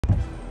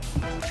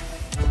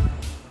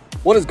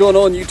What is going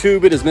on,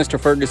 YouTube? It is Mr.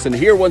 Ferguson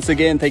here once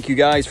again. Thank you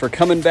guys for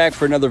coming back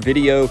for another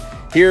video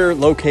here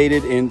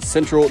located in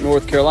Central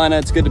North Carolina.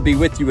 It's good to be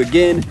with you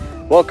again.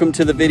 Welcome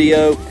to the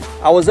video.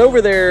 I was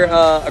over there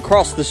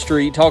across the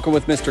street talking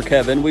with Mr.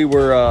 Kevin. We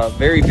were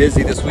very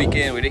busy this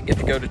weekend. We didn't get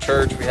to go to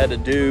church. We had to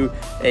do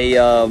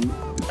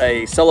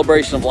a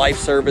celebration of life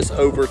service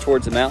over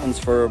towards the mountains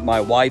for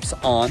my wife's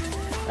aunt.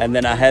 And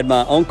then I had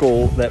my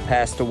uncle that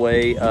passed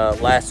away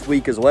last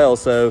week as well.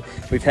 So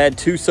we've had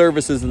two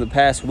services in the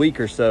past week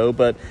or so.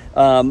 But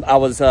I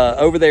was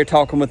over there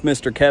talking with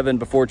Mr. Kevin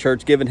before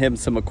church, giving him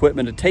some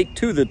equipment to take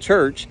to the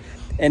church.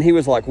 And he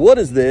was like, "What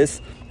is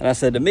this?" And I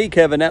said, "To me,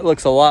 Kevin, that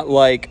looks a lot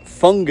like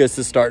fungus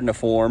is starting to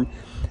form."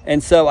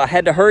 And so I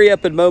had to hurry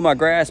up and mow my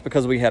grass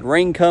because we had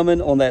rain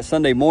coming on that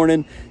Sunday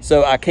morning.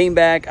 So I came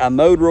back, I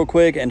mowed real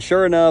quick, and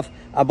sure enough,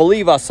 I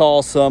believe I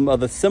saw some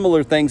of the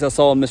similar things I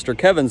saw in Mr.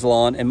 Kevin's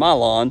lawn and my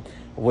lawn,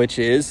 which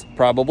is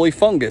probably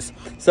fungus.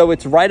 So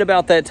it's right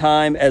about that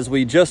time, as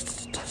we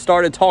just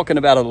started talking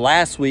about it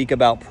last week,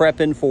 about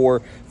prepping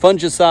for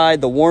fungicide,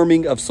 the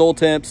warming of soil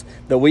temps,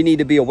 that we need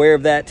to be aware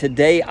of that.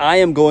 Today, I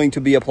am going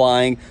to be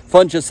applying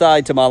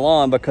fungicide to my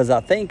lawn because I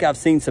think I've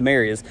seen some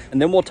areas.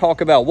 And then we'll talk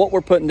about what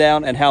we're putting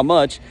down and how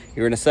much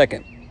here in a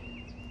second.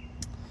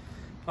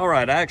 All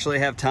right, I actually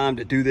have time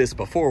to do this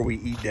before we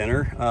eat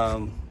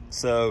dinner.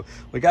 So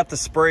we got the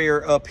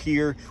sprayer up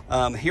here.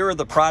 Here are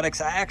the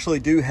products. I actually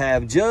do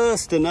have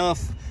just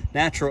enough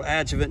natural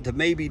adjuvant to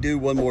maybe do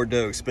one more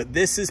dose, but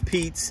this is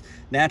Pete's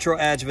natural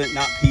adjuvant,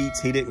 not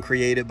Pete's. He didn't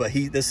create it, but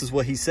this is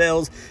what he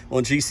sells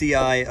on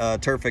GCI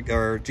Turfic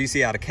or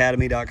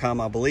GCIacademy.com,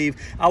 I believe.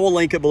 I will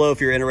link it below if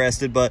you're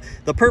interested. But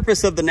the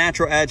purpose of the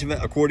natural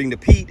adjuvant, according to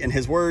Pete and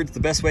his words, the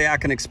best way I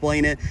can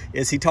explain it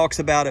is he talks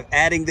about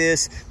adding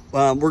this.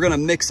 We're going to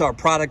mix our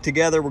product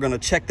together. We're going to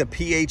check the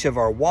pH of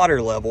our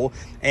water level,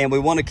 and we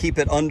want to keep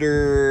it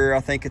under, I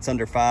think it's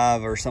under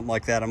 5 or something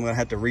like that. I'm going to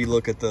have to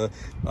relook at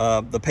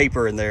the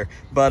paper in there,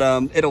 but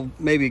it'll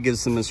maybe give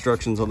some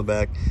instructions on the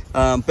back.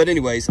 But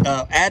anyways,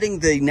 adding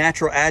the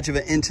natural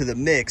adjuvant into the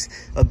mix,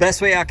 the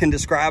best way I can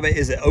describe it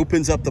is it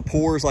opens up the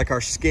pores, like our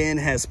skin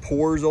has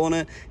pores on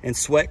it, and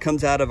sweat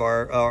comes out of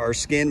our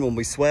skin when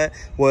we sweat.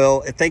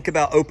 Well, think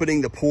about opening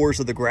the pores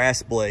of the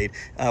grass blade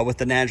with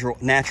the natural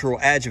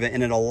adjuvant,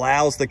 and it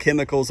allows the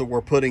chemicals that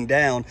we're putting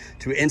down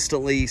to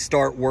instantly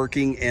start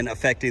working and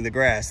affecting the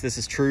grass. This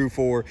is true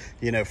for,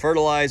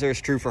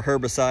 fertilizers, true for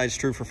herbicides,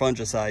 true for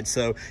fungicides.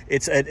 So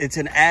it's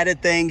an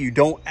added thing. You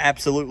don't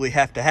absolutely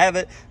have to have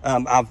it.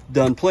 I've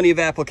done plenty of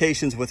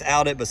applications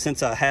without it, but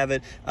since I have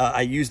it,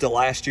 I used it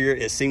last year.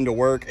 It seemed to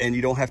work, and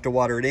you don't have to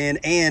water it in.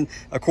 And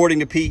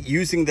according to Pete,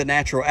 using the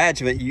natural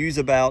adjuvant, you use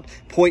about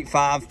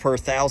 0.5 per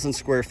 1,000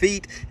 square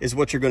feet is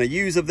what you're going to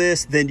use of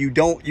this. Then you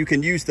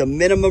can use the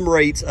minimum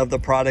rates of the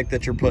product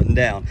that you're putting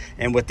down.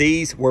 And with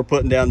these, we're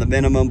putting down the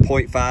minimum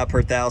 0.5 per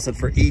 1,000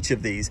 for each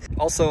of these.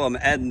 Also, I'm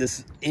adding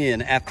this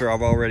in after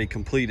I've already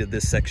completed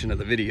this section of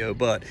the video,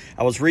 but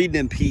I was reading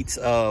in Pete's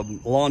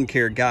lawn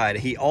care guide.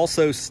 He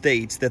also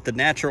states that the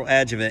natural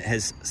adjuvant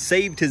has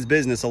saved his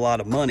business a lot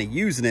of money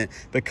using it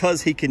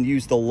because he can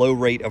use the low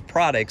rate of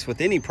products with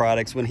any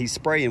products when he's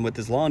spraying with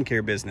his lawn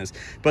care business.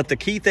 But the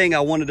key thing I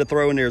wanted to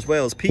throw in there as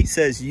well is Pete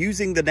says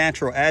using the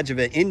natural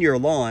adjuvant in your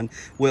lawn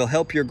will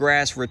help your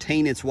grass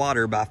retain its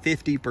water by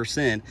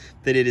 50%.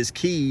 That it is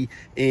key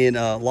in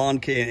lawn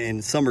care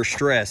and summer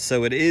stress.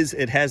 So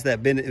it has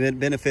that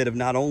benefit of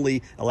not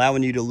only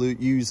allowing you to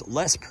use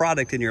less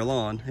product in your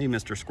lawn. Hey,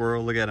 Mr.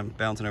 Squirrel, look at him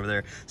bouncing over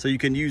there. So you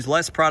can use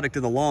less product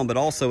in the lawn, but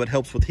also it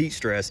helps with heat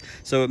stress.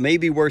 So it may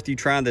be worth you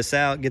trying this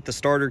out. Get the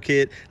starter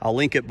kit. I'll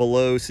link it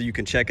below so you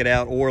can check it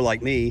out. Or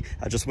like me,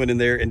 I just went in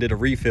there and did a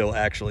refill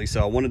actually.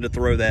 So I wanted to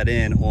throw that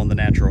in on the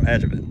natural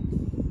adjuvant.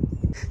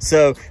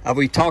 So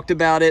we talked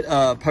about it,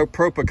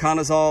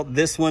 propiconazole.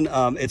 This one,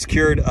 it's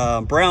cured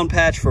brown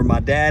patch for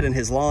my dad and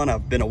his lawn.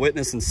 I've been a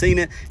witness and seen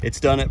it. It's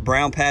done at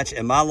brown patch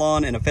in my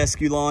lawn and a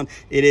fescue lawn.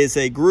 It is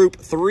a group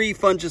 3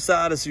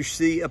 fungicide, as you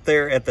see up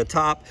there at the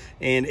top,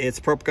 and it's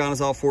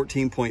propiconazole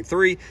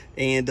 14.3.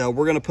 And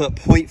we're going to put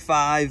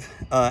 0.5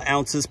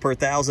 ounces per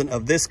 1,000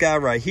 of this guy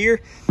right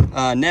here.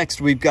 Next,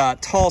 we've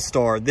got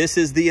Talstar. This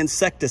is the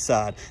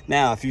insecticide.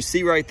 Now, if you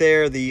see right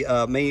there,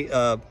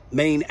 the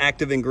main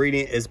active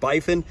ingredient is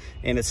bifin,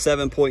 and it's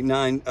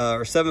 7.9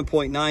 or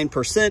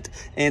 7.9%.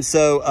 And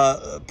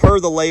so per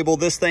the label,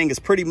 this thing is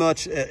pretty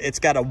much, it's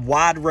got a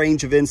wide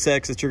range of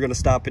insects that you're going to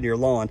stop in your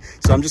lawn.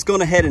 So I'm just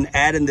going ahead and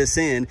adding this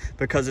in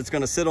because it's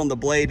going to sit on the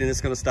blade and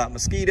it's going to stop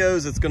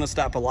mosquitoes. It's going to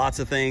stop lots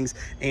of things.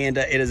 And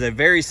it is a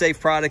very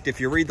safe product. If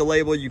you read the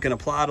label, you can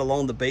apply it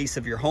along the base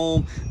of your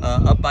home,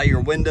 up by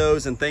your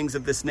windows and things things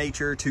of this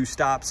nature to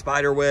stop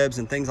spider webs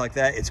and things like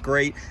that. It's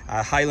great.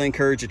 I highly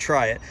encourage you to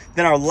try it.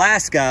 Then our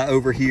last guy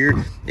over here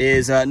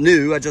is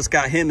new. I just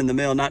got him in the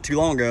mail not too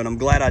long ago, and I'm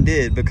glad I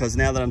did, because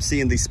now that I'm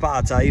seeing these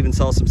spots, I even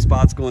saw some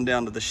spots going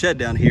down to the shed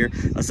down here.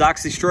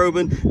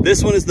 Azoxystrobin.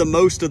 This one is the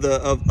most of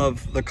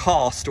the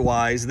cost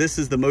wise. This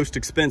is the most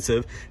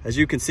expensive. As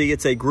you can see,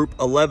 it's a group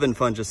 11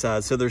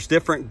 fungicide. So there's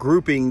different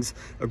groupings,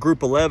 a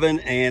group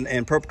 11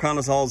 and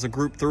propiconazole is a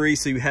group 3.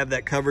 So you have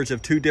that coverage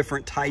of 2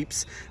 different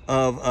types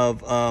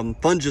of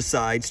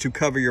fungicides to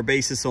cover your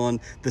basis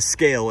on the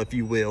scale, if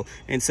you will.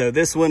 And so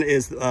this one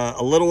is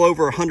a little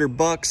over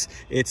 $100.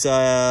 It's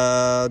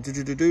I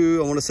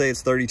want to say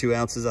it's 32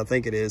 ounces. I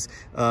think it is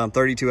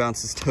 32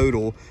 ounces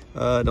total.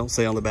 Don't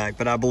say on the back,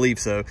 but I believe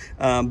so.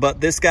 But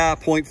this guy,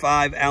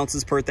 0.5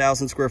 ounces per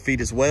 1,000 square feet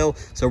as well.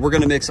 So we're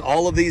going to mix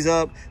all of these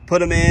up, put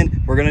them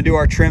in. We're going to do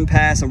our trim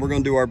pass, and we're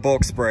going to do our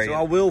bulk spray. So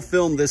I will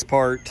film this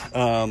part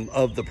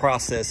of the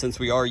process, since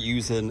we are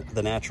using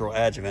the natural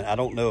adjuvant. I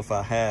don't know if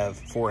I have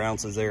 4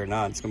 ounces there or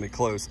not. It's going to be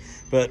close.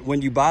 But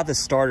when you buy the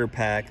starter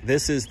pack,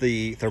 this is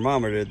the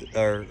thermometer,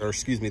 or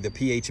excuse me, the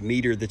pH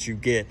meter that you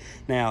get.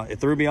 Now, it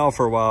threw me off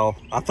for a while.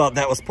 I thought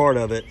that was part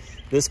of it.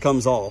 This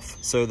comes off,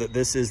 so that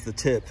this is the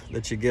tip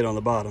that you get on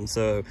the bottom.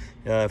 So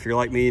if you're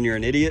like me and you're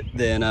an idiot,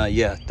 then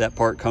yeah, that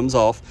part comes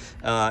off.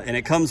 And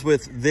it comes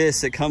with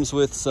this. It comes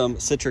with some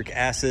citric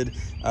acid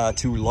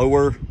to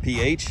lower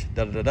pH.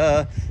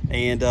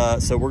 And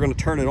so we're going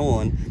to turn it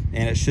on,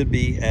 and it should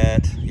be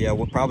at, yeah,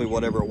 well, probably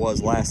whatever it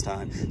was last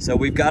time. So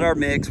we've got our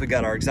mix. We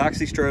got our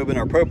azoxystrobin,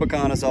 our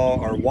propiconazole,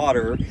 our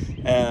water,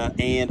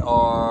 and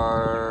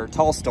our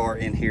Talstar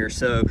in here.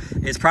 So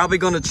it's probably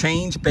going to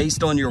change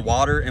based on your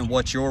water and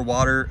what your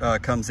water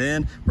comes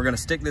in. We're going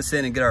to stick this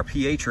in and get our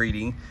pH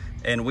reading,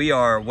 and we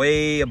are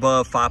way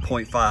above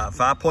 5.5.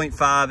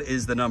 5.5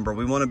 is the number.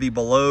 We want to be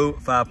below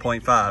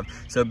 5.5.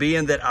 So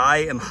being that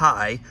I am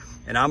high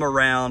and I'm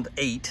around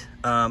 8,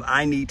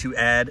 I need to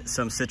add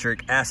some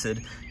citric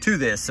acid to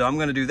this. So I'm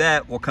going to do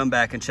that. We'll come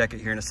back and check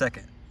it here in a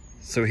second.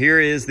 So here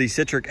is the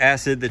citric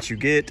acid that you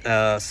get,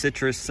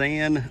 citrus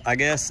sand, I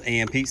guess,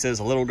 and Pete says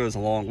a little goes a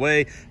long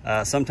way.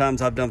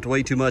 Sometimes I've dumped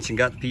way too much and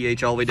got the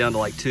pH all the way down to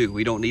like 2.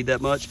 We don't need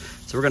that much.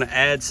 So we're gonna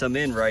add some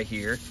in right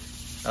here,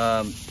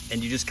 and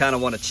you just kind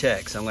of want to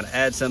check. So I'm gonna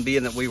add some,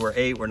 being that we were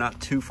 8, we're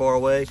not too far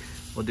away.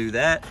 We'll do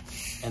that,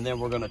 and then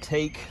we're gonna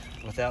take,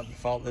 without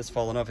this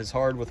falling off, it's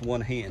hard with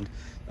one hand.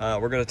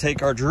 We're gonna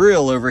take our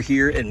drill over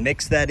here and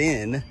mix that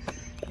in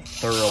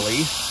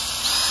thoroughly.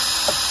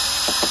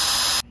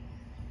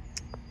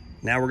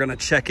 Now we're gonna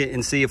check it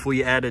and see if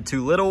we added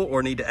too little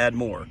or need to add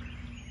more.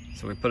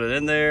 So we put it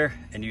in there,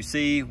 and you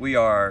see we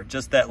are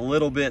just that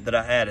little bit that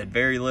I added,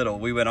 very little.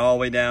 We went all the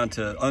way down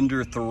to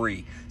under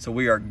 3. So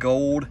we are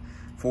gold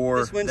for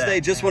this Wednesday.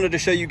 Just wanted to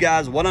show you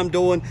guys what I'm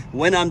doing,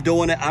 when I'm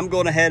doing it. I'm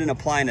going ahead and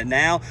applying it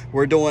now.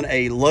 We're doing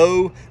a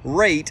low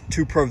rate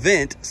to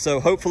prevent.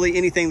 So hopefully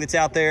anything that's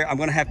out there, I'm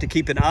going to have to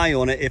keep an eye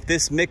on it. If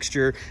this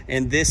mixture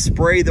and this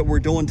spray that we're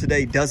doing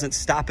today doesn't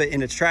stop it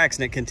in its tracks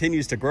and it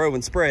continues to grow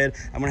and spread,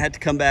 I'm going to have to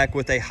come back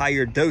with a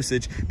higher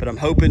dosage. But I'm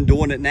hoping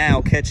doing it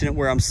now, catching it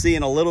where I'm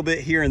seeing a little bit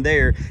here and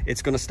there,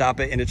 it's going to stop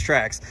it in its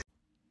tracks.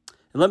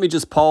 And let me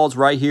just pause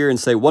right here and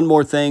say one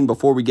more thing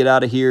before we get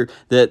out of here,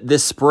 that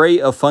this spray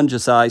of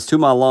fungicides to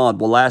my lawn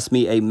will last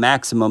me a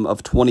maximum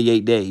of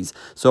 28 days.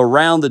 So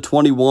around the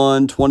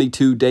 21,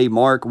 22 day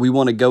mark, we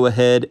want to go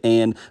ahead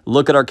and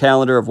look at our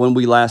calendar of when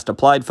we last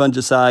applied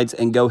fungicides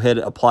and go ahead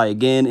and apply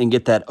again and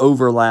get that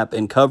overlap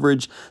in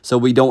coverage so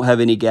we don't have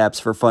any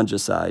gaps for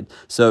fungicide.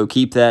 So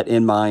keep that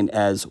in mind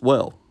as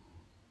well.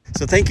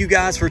 So thank you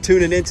guys for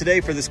tuning in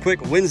today for this quick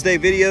Wednesday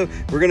video.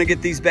 We're going to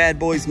get these bad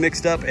boys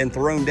mixed up and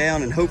thrown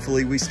down, and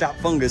hopefully we stop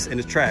fungus in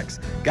its tracks.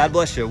 God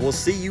bless you. We'll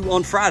see you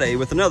on Friday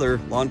with another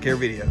lawn care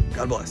video.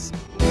 God bless.